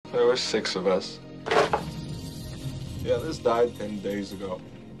There were 6 of us. Yeah, this died 10 days ago.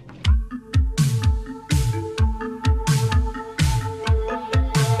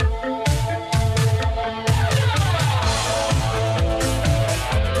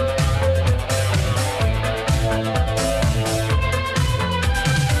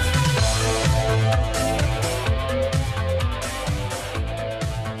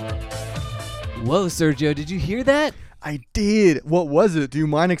 Whoa, Sergio, did you hear that? I did. What was it? Do you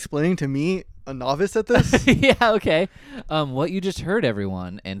mind explaining to me, a novice at this? Yeah, okay. What you just heard,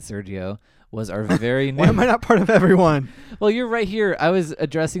 everyone, and Sergio, was our very new... Why am I not part of everyone? Well, you're right here. I was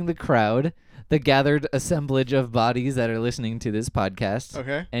addressing the crowd, the gathered assemblage of bodies that are listening to this podcast.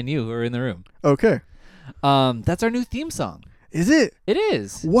 Okay. And you who are in the room. Okay. That's our new theme song. Is it? It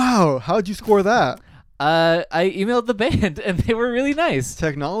is. Wow. How'd you score that? I emailed the band, and they were really nice.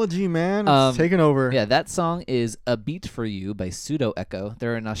 Technology, man. It's taking over. Yeah, that song is A Beat For You by Pseudo Echo.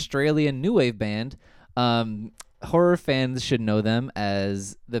 They're an Australian new wave band. Horror fans should know them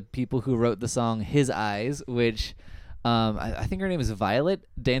as the people who wrote the song His Eyes, which I think her name is Violet,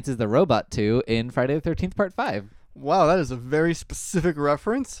 dances the robot to in Friday the 13th Part 5. Wow, that is a very specific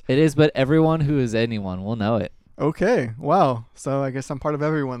reference. It is, but everyone who is anyone will know it. Okay. Wow. So I guess I'm part of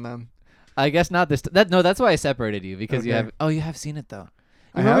everyone then. I guess not this. No, that's why I separated you because you Okay. have. Oh, you have seen it though.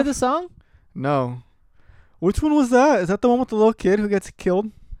 You I remember have? the song? No. Which one was that? Is that the one with the little kid who gets killed?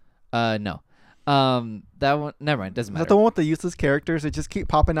 No. That one. Never mind. Doesn't Is matter. that the one with the useless characters that just keep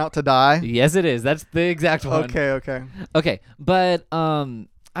popping out to die? Yes, it is. That's the exact one. Okay. Okay, but I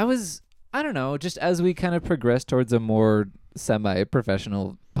don't know, just as we kind of progress towards a more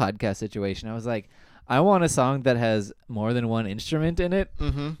semi-professional podcast situation, I was like, I want a song that has more than one instrument in it,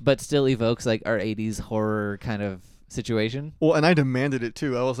 but still evokes like our 80s horror kind of situation. Well, and I demanded it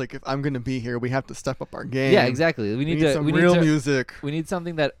too. I was like, if I'm gonna be here, we have to step up our game. Yeah, exactly. We need some real music. We need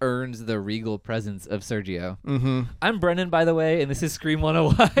something that earns the regal presence of Sergio. Mm-hmm. I'm Brennan, by the way, and this is Scream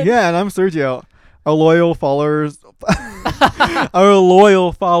 101. Yeah, and I'm Sergio. Our loyal followers,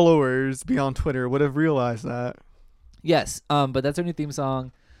 be on Twitter would have realized that. Yes, but that's our new theme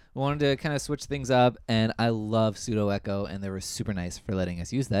song. We wanted to kind of switch things up, and I love Pseudo Echo, and they were super nice for letting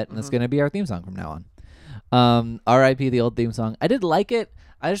us use that, and that's going to be our theme song from now on. R.I.P. the old theme song. I did like it.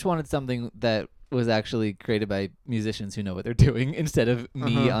 I just wanted something that was actually created by musicians who know what they're doing instead of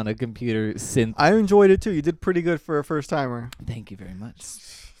me on a computer synth. I enjoyed it too. You did pretty good for a first timer. Thank you very much.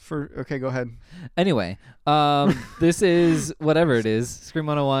 Okay, go ahead. Anyway, this is whatever it is. Scream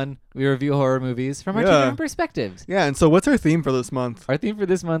 101. We review horror movies from our two different perspectives. Yeah, and so what's our theme for this month? Our theme for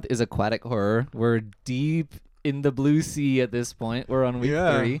this month is aquatic horror. We're deep in the blue sea at this point. We're on week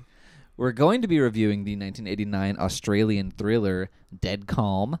 3. We're going to be reviewing the 1989 Australian thriller Dead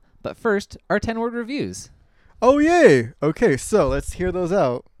Calm. But first, our 10-word reviews. Oh, yay. Okay, so let's hear those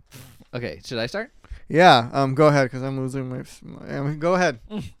out. Okay, should I start? Yeah, go ahead, because I'm losing my... Go ahead.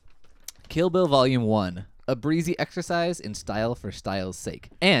 Kill Bill Volume 1, a breezy exercise in style for style's sake.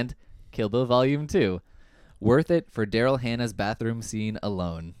 And Kill Bill Volume 2, worth it for Daryl Hannah's bathroom scene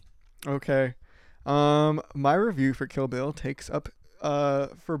alone. Okay. My review for Kill Bill takes up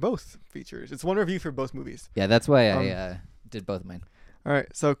for both features. It's one review for both movies. Yeah, that's why I did both of mine. All right,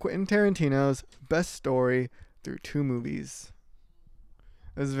 so Quentin Tarantino's best story through 2 movies.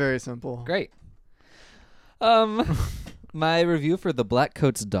 It's very simple. Great. My review for The Black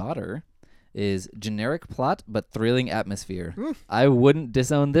Coat's Daughter is generic plot but thrilling atmosphere. I wouldn't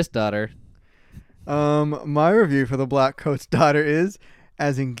disown this daughter. My review for The Black Coat's Daughter is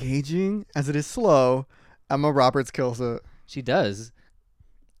as engaging as it is slow. Emma Roberts kills it. She does.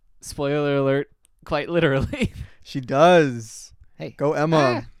 Spoiler alert, quite literally. She does. Hey. Go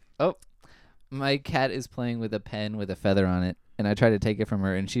Emma. Oh, my cat is playing with a pen with a feather on it, and I tried to take it from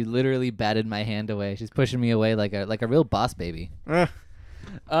her, and she literally batted my hand away. She's pushing me away like a real boss baby.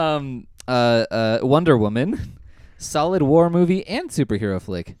 Wonder Woman, solid war movie and superhero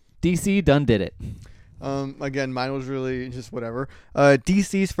flick. DC done did it. Again, mine was really just whatever.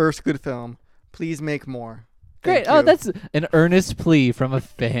 DC's first good film. Please make more. Great. Thank you. That's an earnest plea from a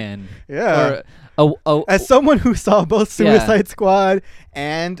fan. Yeah. Or, as someone who saw both Suicide Squad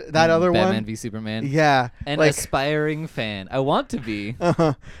and that other Batman one. Batman v Superman. Yeah. An like, aspiring fan. I want to be.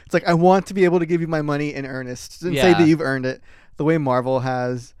 It's like, I want to be able to give you my money in earnest and say that you've earned it the way Marvel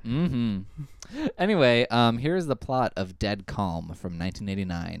has. Anyway, here's the plot of Dead Calm from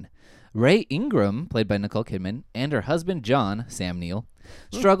 1989. Ray Ingram, played by Nicole Kidman, and her husband John, Sam Neill,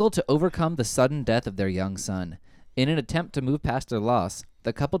 struggle to overcome the sudden death of their young son. In an attempt to move past their loss,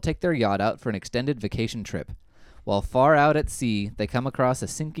 the couple take their yacht out for an extended vacation trip. While far out at sea, they come across a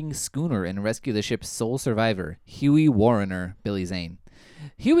sinking schooner and rescue the ship's sole survivor, Huey Warrener, Billy Zane.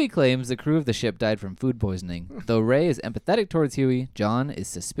 Huey claims the crew of the ship died from food poisoning. Though Ray is empathetic towards Huey, John is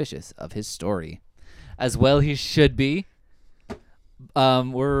suspicious of his story. As well he should be.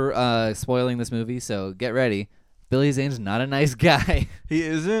 We're spoiling this movie, so get ready. Billy Zane's not a nice guy. He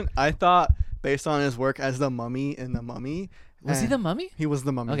isn't. I thought, based on his work as the Mummy in The Mummy. Was he the mummy? He was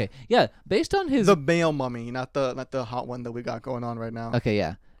the Mummy. Okay, yeah. Based on his The male Mummy, not the hot one that we got going on right now. Okay,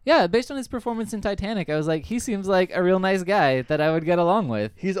 yeah. Yeah, based on his performance in Titanic, I was like, he seems like a real nice guy that I would get along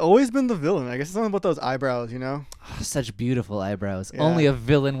with. He's always been the villain. I guess it's something about those eyebrows, you know? Such beautiful eyebrows. Yeah. Only a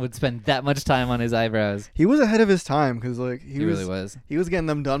villain would spend that much time on his eyebrows. He was ahead of his time because, like, He really was. He was getting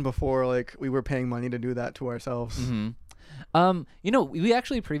them done before, like, we were paying money to do that to ourselves. Mm-hmm. We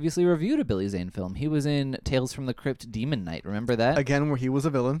actually previously reviewed a Billy Zane film. He was in Tales from the Crypt Demon Knight. Remember that? Again, where he was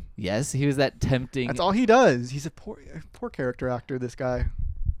a villain. Yes, he was that tempting. That's all he does. He's a poor character actor, this guy.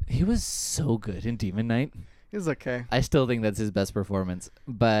 He was so good in Demon Knight. He's okay. I still think that's his best performance,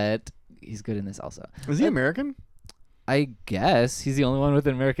 but he's good in this also. Was he American? I guess he's the only one with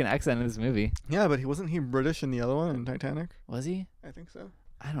an American accent in this movie. Yeah, but wasn't he British in the other one in Titanic? Was he? I think so.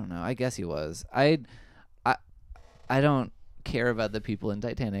 I don't know. I guess he was. I don't care about the people in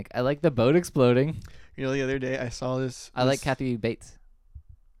Titanic. I like the boat exploding. You know, the other day I saw this. I like Kathy Bates.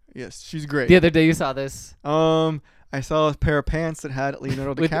 Yes, she's great. The other day you saw this. I saw a pair of pants that had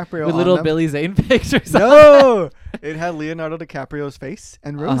Leonardo DiCaprio with on little them. Billy Zane pictures. No, it had Leonardo DiCaprio's face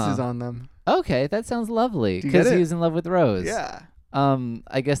and roses on them. Okay, that sounds lovely. Do you get Because he it? was in love with Rose. Yeah.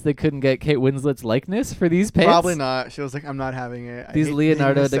 I guess they couldn't get Kate Winslet's likeness for these pants. Probably not. She was like, I'm not having it. I These hate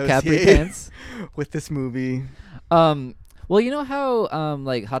Leonardo being DiCaprio associated pants. with this movie. Well, you know how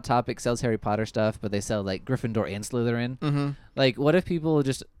like Hot Topic sells Harry Potter stuff, but they sell like Gryffindor and Slytherin. Mm-hmm. Like, what if people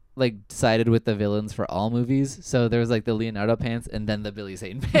just like decided with the villains for all movies? So there was like the Leonardo pants and then the Billy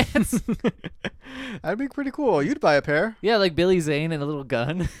Zane pants. That'd be pretty cool. You'd buy a pair. Yeah, like Billy Zane and a little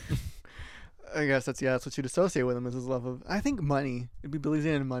gun. I guess that's what you'd associate with him, is his love of. I think money. It'd be Billy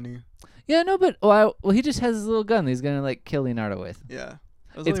Zane and money. Yeah, no, but he just has his little gun that he's gonna like kill Leonardo with. Yeah.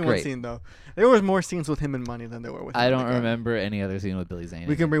 There's It's only great. one scene though. There was more scenes with him and money than there were with. I him don't and the gun. remember any other scene with Billy Zane.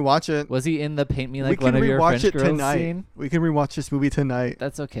 We in can it. rewatch it. Was he in the Paint Me We Like can One of Your rewatch French it Girls tonight. scene? We can rewatch this movie tonight.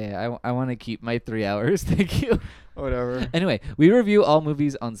 That's okay. I want to keep my 3 hours. Thank you. Whatever. Anyway, we review all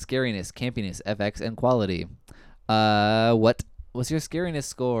movies on scariness, campiness, FX, and quality. What was your scariness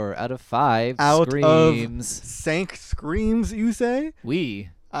score out of 5 Out screams? Sank screams, you say?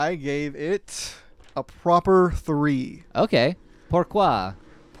 I gave it a proper 3. Okay. Pourquoi?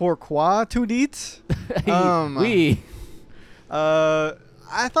 Pourquoi tout dit? Oui.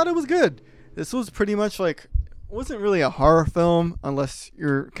 I thought it was good. This was pretty much like, wasn't really a horror film unless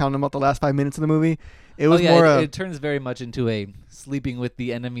you're counting about the last 5 minutes of the movie. It was more it turns very much into a sleeping with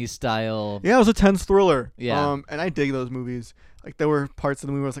the enemy style. Yeah, it was a tense thriller. Yeah. And I dig those movies. Like, there were parts of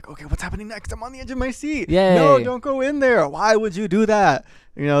the movie where I was like, okay, what's happening next? I'm on the edge of my seat. Yay. No, don't go in there. Why would you do that?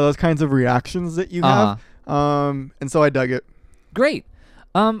 You know, those kinds of reactions that you have. And so I dug it. Great.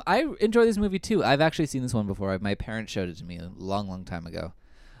 I enjoy this movie too. I've actually seen this one before. My parents showed it to me a long time ago.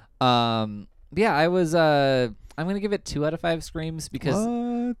 Yeah, I was. I'm gonna give it 2 out of 5 screams because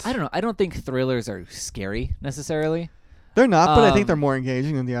What? I don't know. I don't think thrillers are scary necessarily. They're not, but I think Um, they're more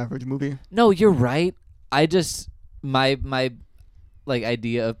engaging than the average movie. No, you're right. I just my like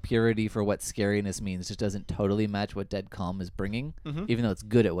idea of purity for what scariness means just doesn't totally match what Dead Calm is bringing, even though it's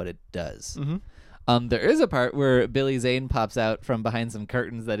good at what it does. There is a part where Billy Zane pops out from behind some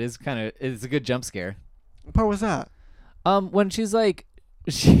curtains that is it's a good jump scare. What part was that? When she's like,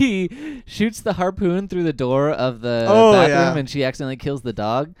 she shoots the harpoon through the door of the Oh, bathroom yeah. and she accidentally kills the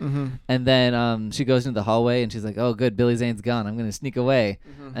dog. Mm-hmm. And then she goes into the hallway and she's like, oh, good, Billy Zane's gone. I'm going to sneak away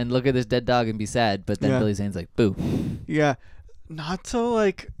and look at this dead dog and be sad. But then Yeah. Billy Zane's like, boo. Yeah. Not to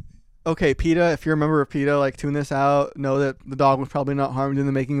like. Okay, PETA, if you're a member of PETA, like, tune this out. Know that the dog was probably not harmed in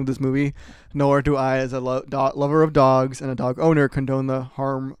the making of this movie. Nor do I, as a lover of dogs and a dog owner, condone the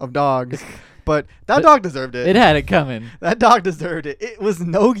harm of dogs. But that dog deserved it. It had it coming. That dog deserved it. It was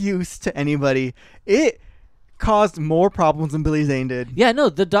no use to anybody. It caused more problems than Billy Zane did. Yeah, no,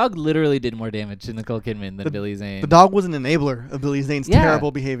 the dog literally did more damage to Nicole Kidman than Billy Zane. The dog was an enabler of Billy Zane's Yeah. terrible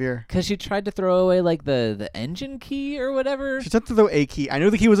behavior. Because she tried to throw away, like, the engine key or whatever. She tried to throw a key. I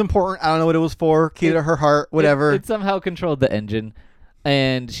knew the key was important. I don't know what it was for. Key to her heart, whatever. It somehow controlled the engine.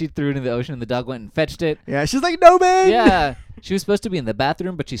 And she threw it in the ocean and the dog went and fetched it. Yeah, she's like, no, man. Yeah. She was supposed to be in the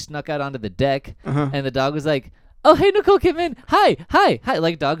bathroom, but she snuck out onto the deck. Uh-huh. And the dog was like, oh, hey, Nicole Kidman. Hi,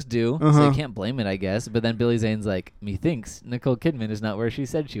 like dogs do. So Uh-huh. you can't blame it, I guess. But then Billy Zane's like, methinks Nicole Kidman is not where she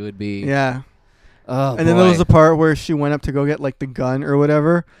said she would be. Yeah. Oh, And then there was a part where she went up to go get like the gun or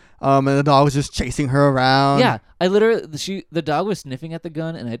whatever, and the dog was just chasing her around. Yeah, the dog was sniffing at the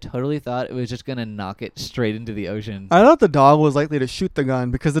gun, and I totally thought it was just gonna knock it straight into the ocean. I thought the dog was likely to shoot the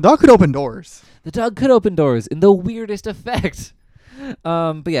gun because the dog could open doors. The dog could open doors in the weirdest effect.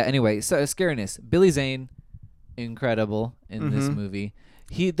 But yeah, anyway, so scariness. Billy Zane, incredible in this movie.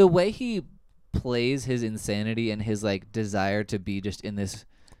 The way he plays his insanity and his like desire to be just in this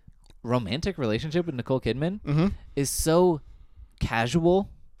romantic relationship with Nicole Kidman is so casual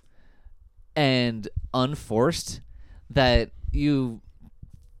and unforced that you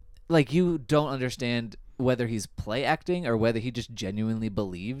don't understand whether he's play acting or whether he just genuinely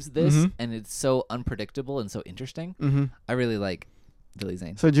believes this, and it's so unpredictable and so interesting. I really like Billy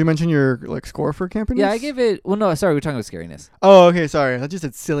Zane. So did you mention your like score for campiness? Yeah, I gave it. Well, no, sorry, we're talking about scariness. Oh, okay, sorry. I just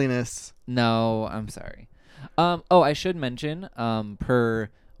said silliness. No, I'm sorry. I should mention per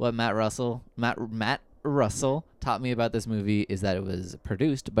what Matt Russell taught me about this movie is that it was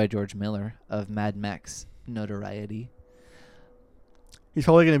produced by George Miller of Mad Max notoriety. He's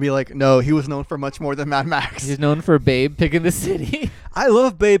probably going to be like, no, he was known for much more than Mad Max. He's known for Babe, Pig in the City. I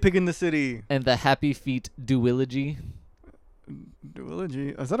love Babe, Pig in the City. And the Happy Feet duology.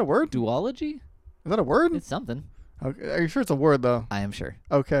 Duology? Is that a word? Duology? Is that a word? It's something. Okay. Are you sure it's a word, though? I am sure.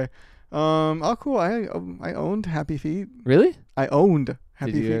 Okay. Oh, cool. I owned Happy Feet. Really? I owned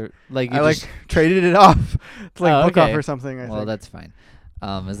Happy Did Feet. you like? I traded it off to like book okay. off or something. I Well, think. that's fine.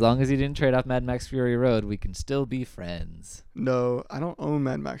 As long as you didn't trade off Mad Max Fury Road, we can still be friends. No, I don't own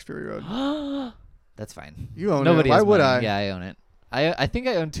Mad Max Fury Road. That's fine. You own Nobody it. Why has would mine. I? Yeah, I own it. I think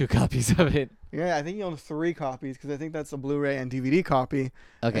I own 2 copies of it. Yeah, I think you own 3 copies because I think that's a Blu-ray and DVD copy.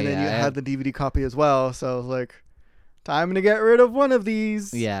 Okay, and then yeah, you I had have- the DVD copy as well. So I was like, time to get rid of one of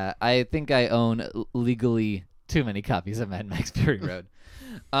these. Yeah, I think I own legally too many copies of Mad Max Fury Road.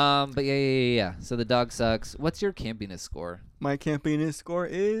 But yeah. So the dog sucks. What's your campiness score? My campiness score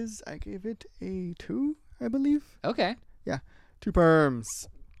is, I gave it a 2, I believe. Okay. 2 perms.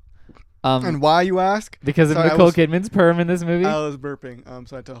 And why, you ask? Because of Sorry, Nicole Kidman's perm in this movie? I was burping,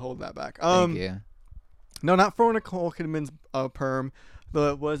 so I had to hold that back. Thank you. No, not for Nicole Kidman's perm, though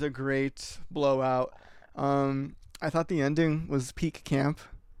it was a great blowout. I thought the ending was peak camp.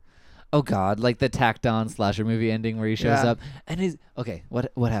 Oh God, like the tacked on slasher movie ending where he shows Yeah. up and he's okay.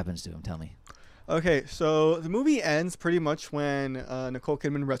 What happens to him? Tell me. Okay, so the movie ends pretty much when Nicole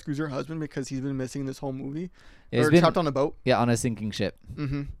Kidman rescues her husband because he's been missing this whole movie. He's Or been- trapped on a boat. Yeah, on a sinking ship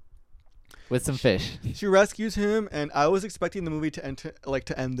Mm-hmm. with some fish. She rescues him, and I was expecting the movie to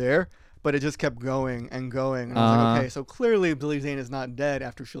end there, but it just kept going and going. And I was like, okay, so clearly Billy Zane is not dead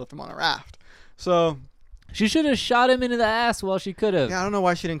after she left him on a raft. So She should have shot him into the ass while she could have. yeah, I don't know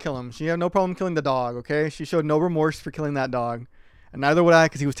why she didn't kill him. She had no problem killing the dog. Okay, she showed no remorse for killing that dog, and neither would I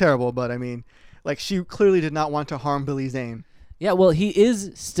because he was terrible. But I mean, like she clearly did not want to harm Billy Zane. Yeah, well, he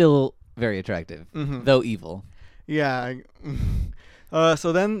is still very attractive, Mhm. though evil. Yeah.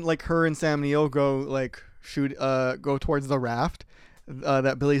 So then, like, her and Sam Neill go go towards the raft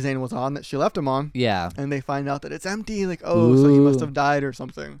that Billy Zane was on, that she left him on, Yeah. and they find out that it's empty. Like, oh, so he must Ooh. have died or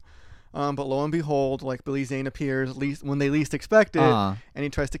something. But lo and behold, like Billy Zane appears when they least expect it, Uh-huh. and he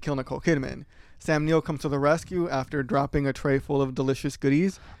tries to kill Nicole Kidman. Sam Neill comes to the rescue after dropping a tray full of delicious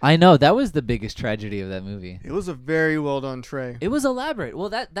goodies. I know that was the biggest tragedy of that movie. It was a very well done tray. It was elaborate. Well,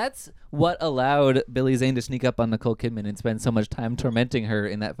 that's what allowed Billy Zane to sneak up on Nicole Kidman and spend so much time tormenting her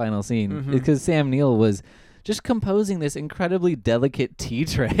in that final scene, Mhm. because Sam Neill was just composing this incredibly delicate tea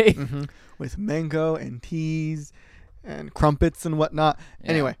tray. With mango and teas and crumpets and whatnot.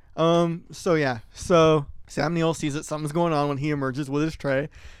 Yeah. Anyway, so Sam Neill sees that something's going on when he emerges with his tray,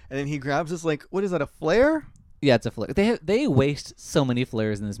 and then he grabs this, like, what is that, a flare? Yeah, it's a flare. They waste so many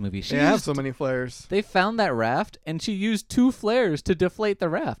flares in this movie. They have so many flares. They found that raft, and she used 2 flares to deflate the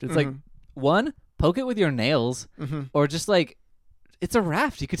raft. It's like, one, poke it with your nails, or just like, it's a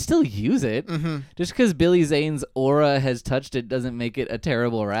raft. You could still use it. Just because Billy Zane's aura has touched it doesn't make it a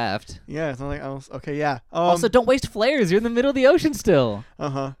terrible raft. Yeah, it's nothing else. Okay, yeah. Also, don't waste flares. You're in the middle of the ocean still.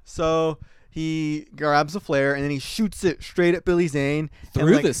 So he grabs a flare and then he shoots it straight at Billy Zane. and,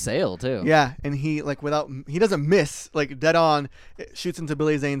 Through like, the sail, too. Yeah, and he, like, he doesn't miss, like, dead on. It shoots into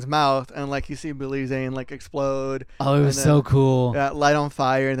Billy Zane's mouth, and, like, you see Billy Zane, like, explode. Oh, it was and so then, cool. light on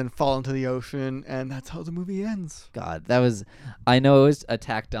fire and then fall into the ocean, and that's how the movie ends. God, that was... I know it was a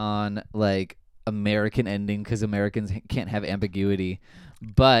tacked on, like, American ending because Americans can't have ambiguity,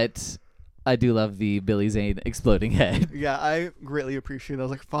 but I do love the Billy Zane exploding head. Yeah, I greatly appreciate it. I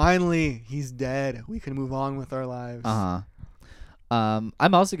was like, finally, he's dead. We can move on with our lives.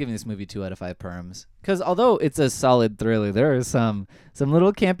 I'm also giving this movie 2 out of 5 perms because although it's a solid thriller, there are some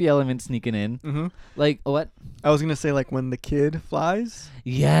little campy elements sneaking in. Mm-hmm. Like what? I was gonna say like when the kid flies.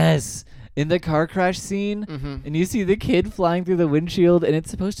 Yes, in the car crash scene, Mm-hmm. and you see the kid flying through the windshield, and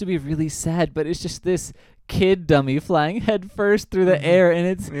it's supposed to be really sad, but it's just this kid dummy flying head first through the air, and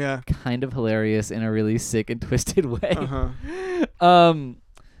it's Yeah. kind of hilarious in a really sick and twisted way. Uh-huh.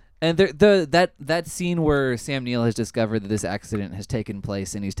 And that scene where Sam Neill has discovered that this accident has taken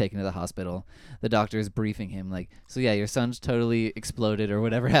place and he's taken to the hospital, the doctor is briefing him like, so yeah, your son's totally exploded or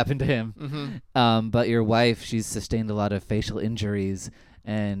whatever happened to him. Mm-hmm. But your wife, she's sustained a lot of facial injuries,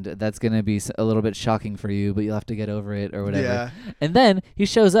 and that's gonna be a little bit shocking for you, but you'll have to get over it or whatever. Yeah. And then he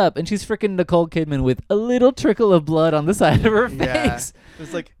shows up, and she's freaking Nicole Kidman with a little trickle of blood on the side of her Yeah. face.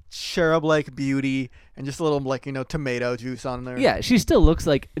 It's like cherub-like beauty and just a little like tomato juice on there. Yeah, she still looks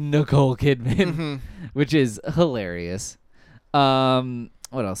like Nicole Kidman, Mm-hmm. which is hilarious.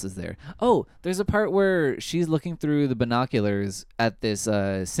 What else is there? Oh, there's a part where she's looking through the binoculars at this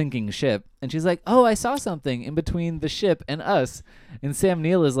sinking ship, and she's like, "Oh, I saw something in between the ship and us." And Sam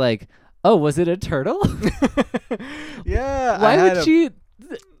Neill is like, "Oh, was it a turtle?" Yeah.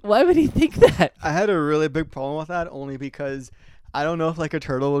 Why would he think that? I had a really big problem with that only because I don't know if like a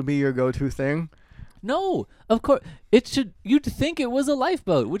turtle would be your go-to thing. No, of course you'd think it was a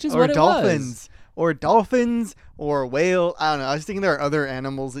lifeboat, which is Or what it dolphins. was. Or dolphins or whale. I don't know. I was thinking there are other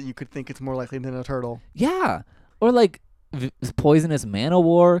animals that you could think it's more likely than a turtle. Yeah, or like poisonous man o'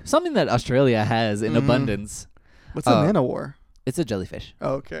 war, something that Australia has in Mhm. abundance. What's a man o' war? It's a jellyfish.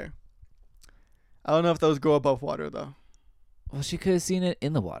 Oh, okay. I don't know if those go above water though. Well, she could have seen it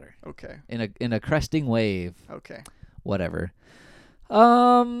in the water, Okay. in a cresting wave, Okay. whatever.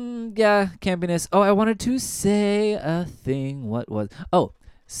 Yeah, campiness. Oh, I wanted to say a thing. What was? Oh,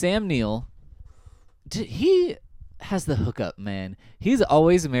 Sam Neill. He has the hookup, man. He's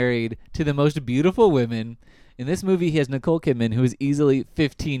always married to the most beautiful women. In this movie, he has Nicole Kidman, who is easily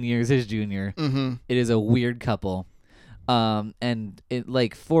 15 years his junior. Mm-hmm. It is a weird couple. And it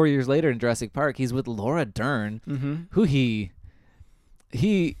like 4 years later in Jurassic Park, he's with Laura Dern, Mm-hmm. who he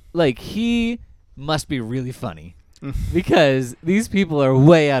must be really funny because these people are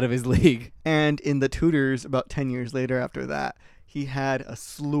way out of his league. And in The Tudors, about 10 years later after that, he had a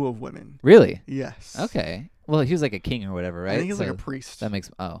slew of women. Really? Yes. Okay. Well, he was like a king or whatever, right? I think he's like So a priest. that makes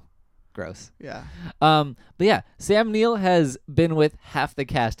gross. Yeah. But yeah, Sam Neill has been with half the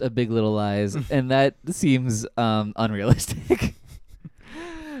cast of Big Little Lies, and that seems unrealistic.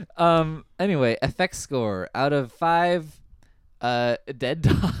 Anyway, effects score out of 5 dead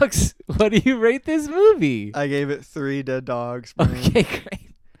dogs. What do you rate this movie? I gave it 3 dead dogs. Brian. Okay,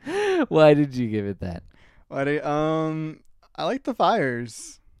 great. Why did you give it that? I like the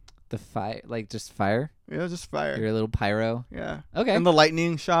fires. The fire, like just fire? Yeah, just fire. You're a little pyro. Yeah. Okay. And the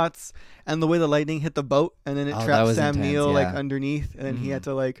lightning shots and the way the lightning hit the boat and then it Oh, that trapped was Sam intense, Neill like yeah. underneath and then he Mhm. had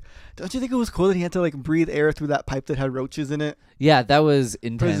to like don't you think it was cool that he had to like breathe air through that pipe that had roaches in it? Yeah, that was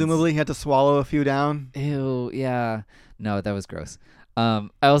intense. Presumably he had to swallow a few down. Ew, yeah. No, that was gross. I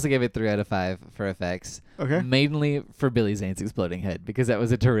also gave it 3 out of 5 for effects. Okay. Mainly for Billy Zane's exploding head because that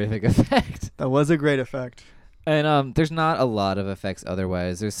was a terrific effect. That was a great effect. And there's not a lot of effects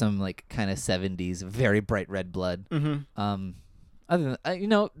otherwise. There's some like kind of 70s very bright red blood. Mm-hmm. Other than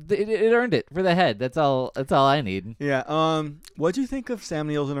it earned it for the head. That's all I need. Yeah. What'd you think of Sam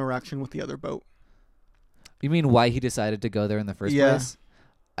Neill's interaction with the other boat? You mean why he decided to go there in the first Yeah. place?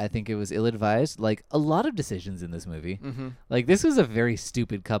 I think it was ill-advised. Like a lot of decisions in this movie. Mm-hmm. Like this was a very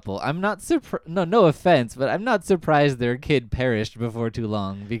stupid couple. I'm not surprised. No offense, but I'm not surprised their kid perished before too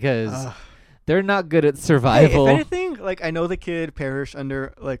long because they're not good at survival. Hey, if anything, like I know the kid perished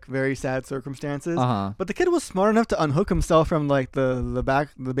under like very sad circumstances, Uh-huh. but the kid was smart enough to unhook himself from like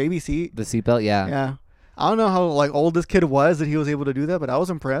the baby seat. The seatbelt, yeah. Yeah. I don't know how like old this kid was that he was able to do that, but I was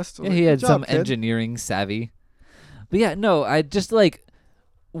impressed. Yeah, Like, he good had job, some kid. engineering savvy. But yeah, no, I just like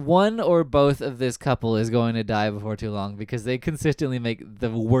one or both of this couple is going to die before too long because they consistently make the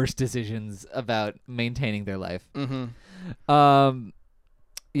worst decisions about maintaining their life. Mm-hmm.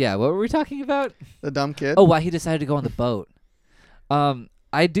 Yeah, what were we talking about? The dumb kid. Oh, why he decided to go on the boat.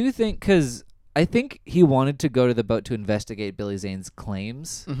 I do think because I think he wanted to go to the boat to investigate Billy Zane's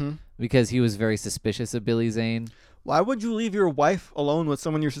claims Mm-hmm. because he was very suspicious of Billy Zane. Why would you leave your wife alone with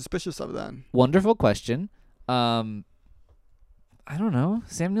someone you're suspicious of then? Wonderful question. I don't know.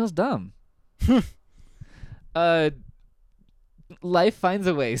 Sam Neill's dumb. Life finds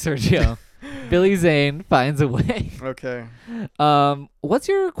a way, Sergio. Billy Zane finds a way. Okay. What's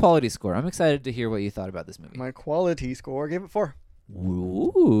your quality score? I'm excited to hear what you thought about this movie. My quality score, I gave it 4.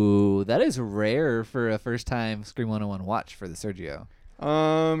 Ooh, that is rare for a first time Scream 101 watch for the Sergio.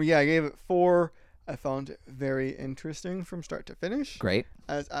 Yeah, I gave it 4. I found it very interesting from start to finish. Great.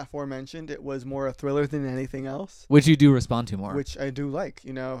 As aforementioned, it was more a thriller than anything else, Which you do respond to more. which I do like.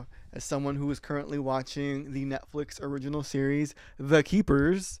 You know, as someone who is currently watching the Netflix original series, The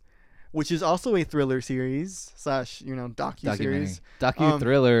Keepers, which is also a thriller series / docu-series.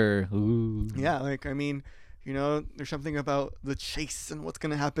 Docu-thriller. Ooh. Yeah, like, I mean, you know, there's something about the chase and what's going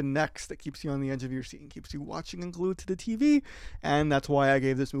to happen next that keeps you on the edge of your seat and keeps you watching and glued to the TV. And that's why I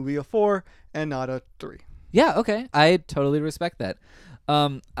gave this movie a 4 and not a 3. Yeah, okay. I totally respect that.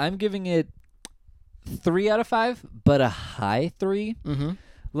 I'm giving it 3 out of 5, but a high 3. Mm-hmm.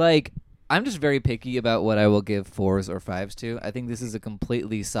 Like, I'm just very picky about what I will give 4s or 5s to. I think this is a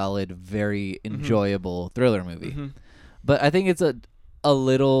completely solid, very enjoyable thriller movie. Mm-hmm. But I think it's a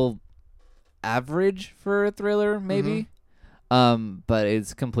little average for a thriller, maybe. But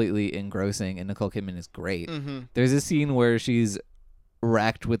it's completely engrossing, and Nicole Kidman is great. Mm-hmm. There's a scene where she's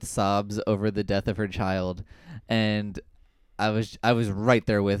racked with sobs over the death of her child, and I was right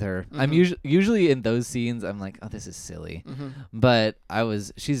there with her. I'm usually in those scenes I'm like, oh, this is silly. But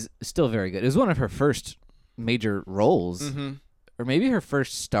she's still very good. It was one of her first major roles, or maybe her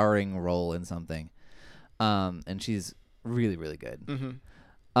first starring role in something. And she's really, really good.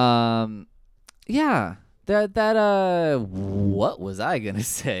 Yeah. What was I gonna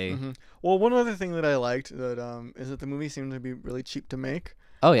say? Well, one other thing that I liked that is that the movie seemed to be really cheap to make.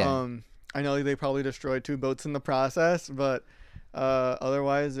 Oh yeah. I know they probably destroyed 2 boats in the process, but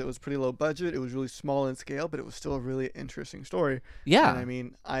otherwise it was pretty low budget. It was really small in scale, but it was still a really interesting story. Yeah. And I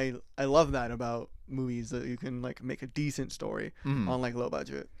mean, I love that about movies, that you can like make a decent story on like low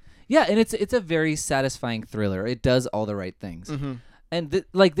budget. Yeah, and it's a very satisfying thriller. It does all the right things. And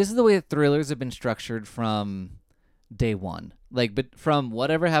this is the way thrillers have been structured from day one. Like, but from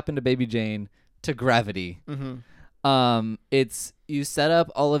Whatever Happened to Baby Jane to Gravity. It's you set up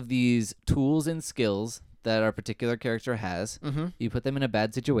all of these tools and skills that our particular character has. You put them in a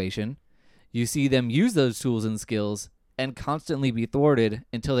bad situation. You see them use those tools and skills and constantly be thwarted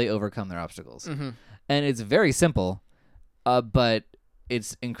until they overcome their obstacles. And it's very simple, but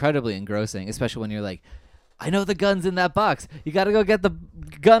it's incredibly engrossing, especially when you're like, I know the gun's in that box. You got to go get the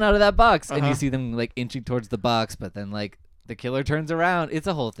gun out of that box. And you see them like inching towards the box, but then like the killer turns around. It's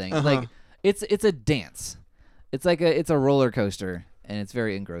a whole thing. Like it's a dance. It's like it's a roller coaster, and it's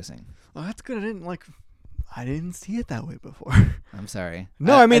very engrossing. Oh, that's good. I didn't see it that way before. I'm sorry.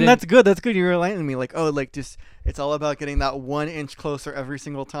 No, I mean, that's good. That's good. You're enlightening me. Like, oh, like just it's all about getting that 1 inch closer every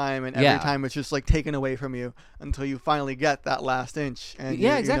single time, and every time it's just like taken away from you until you finally get that last inch, and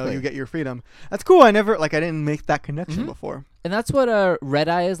exactly. You get your freedom. That's cool. I didn't make that connection before. And that's what Red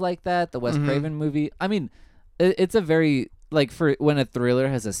Eye is like that. The Wes Craven movie. I mean, it's a very like for when a thriller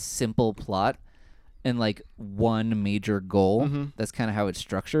has a simple plot and like one major goal. That's kind of how it's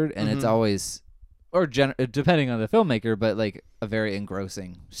structured, and it's always. Or depending on the filmmaker, but like a very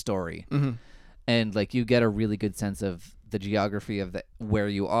engrossing story, and like you get a really good sense of the geography of where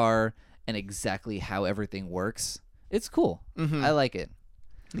you are and exactly how everything works. It's cool. I like it.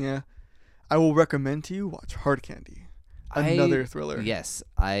 Yeah, I will recommend to you watch Hard Candy, another thriller. Yes,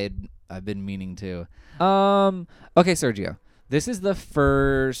 I've been meaning to. Okay, Sergio, this is the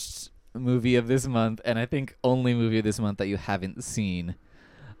first movie of this month, and I think only movie of this month that you haven't seen.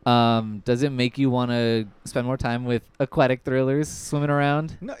 Does it make you want to spend more time with aquatic thrillers swimming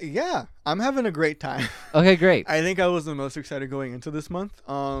around? No, yeah, I'm having a great time. Okay, great. I think I was the most excited going into this month.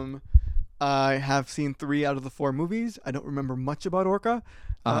 I have seen 3 out of the 4 movies. I don't remember much about Orca.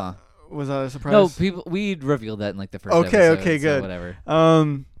 Was that a surprise? No, we revealed that in like the first episode. Okay, good. So whatever.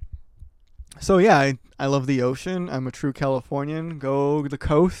 So yeah, I love the ocean. I'm a true Californian. Go the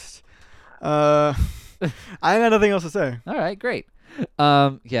coast. I got nothing else to say. All right, great.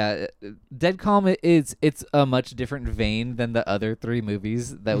 Yeah, Dead Calm it's a much different vein than the other 3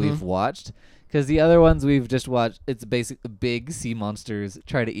 movies that we've watched, because the other ones we've just watched, it's basic big sea monsters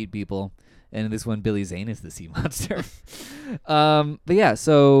try to eat people, and in this one Billy Zane is the sea monster. But yeah,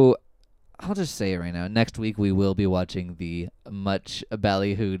 so I'll just say it right now. Next week we will be watching the much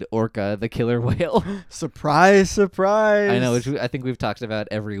ballyhooed Orca, the killer whale. Surprise! I know, which I think we've talked about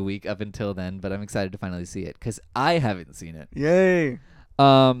every week up until then, but I'm excited to finally see it because I haven't seen it. Yay!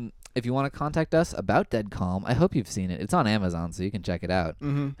 If you want to contact us about Dead Calm, I hope you've seen it. It's on Amazon, so you can check it out.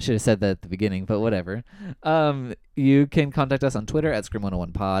 I should have said that at the beginning, but whatever. You can contact us on Twitter at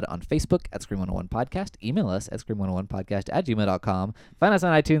Scream101pod, on Facebook at Scream101podcast, email us at Scream101podcast@gmail.com, find us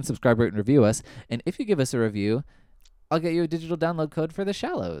on iTunes, subscribe, rate, and review us. And if you give us a review, I'll get you a digital download code for The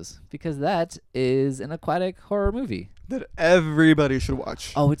Shallows, because that is an aquatic horror movie. That everybody should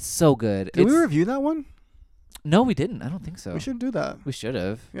watch. Oh, it's so good. Did we review that one? No, we didn't. I don't think so. We should do that. We should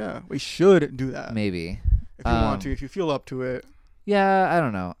have. Yeah, we should do that. Maybe. If you want to, if you feel up to it. Yeah, I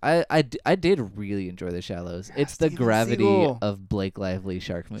don't know. I did really enjoy The Shallows. Yeah, It's the Steven gravity Seagal. of Blake Lively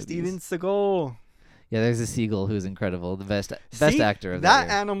shark movies. Steven Seagal. Yeah, there's a seagull who's incredible. The best See? actor of that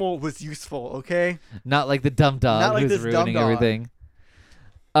the year. animal was useful, okay? Not like the dumb dog Not like who's this dumb ruining dog. everything.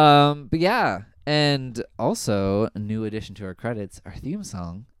 But yeah, and also a new addition to our credits, our theme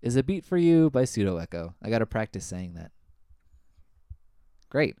song is "A Beat for You" by Pseudo Echo. I gotta practice saying that.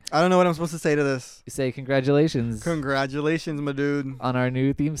 Great. I don't know what I'm supposed to say to this. You say congratulations Congratulations, my dude. on our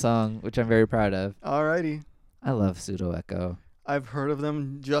new theme song, which I'm very proud of. Alrighty. I love Pseudo Echo. I've heard of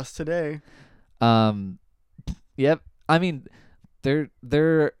them just today. Yep. I mean, they're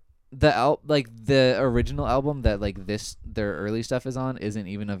the original album that their early stuff is on isn't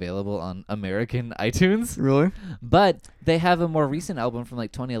even available on American iTunes. Really? But they have a more recent album from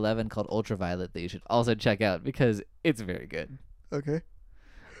 2011 called Ultraviolet that you should also check out because it's very good. Okay.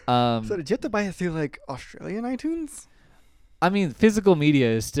 So did you have to buy it through Australian iTunes? I mean, physical media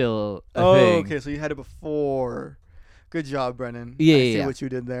is still a Oh, thing. okay. So you had it before. Good job, Brennan. Yeah, I yeah, see yeah. what you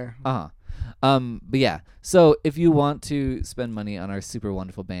did there. But yeah. So if you want to spend money on our super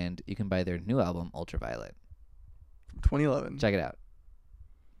wonderful band, you can buy their new album, Ultraviolet. 2011. Check it out.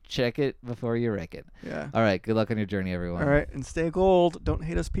 Check it before you wreck it. Yeah. All right. Good luck on your journey, everyone. All right. And stay gold. Don't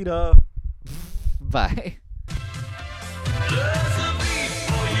hate us, PETA. Bye.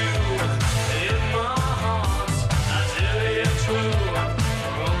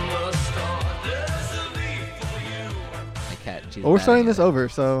 Well, we're starting this over,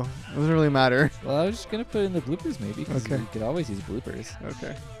 so it doesn't really matter. Well, I was just gonna put in the bloopers maybe. 'Cause Okay. we could always use bloopers.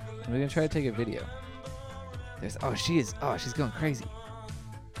 Okay. We're gonna try to take a video. She's going crazy.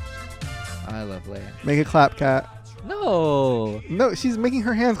 I love Leia. Make it clap, cat. No. No, she's making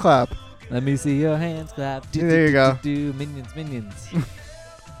her hands clap. Let me see your hands clap. There you go. Minions.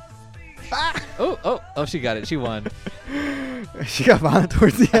 Oh, she got it. She won. She got violent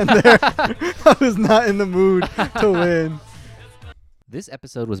towards the end there. I was not in the mood to win. This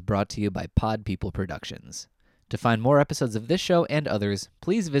episode was brought to you by Pod People Productions. To find more episodes of this show and others,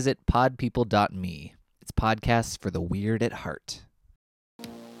 please visit podpeople.me. It's podcasts for the weird at heart.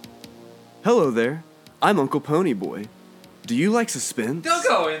 Hello there. I'm Uncle Ponyboy. Do you like suspense? Don't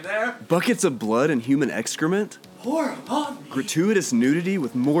go in there. Buckets of blood and human excrement? Pour upon me. Gratuitous nudity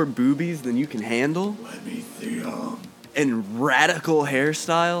with more boobies than you can handle? Let me see 'em. And radical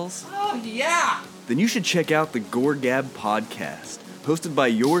hairstyles? Oh, yeah. Then you should check out the Gore Gab podcast, hosted by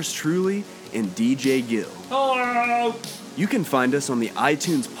yours truly and DJ Gill. Hello. You can find us on the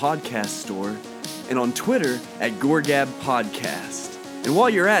iTunes podcast store and on Twitter at GoreGab Podcast. And while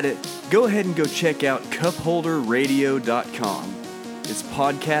you're at it, go ahead and go check out cupholderradio.com. It's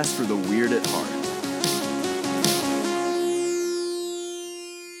podcast for the weird at heart.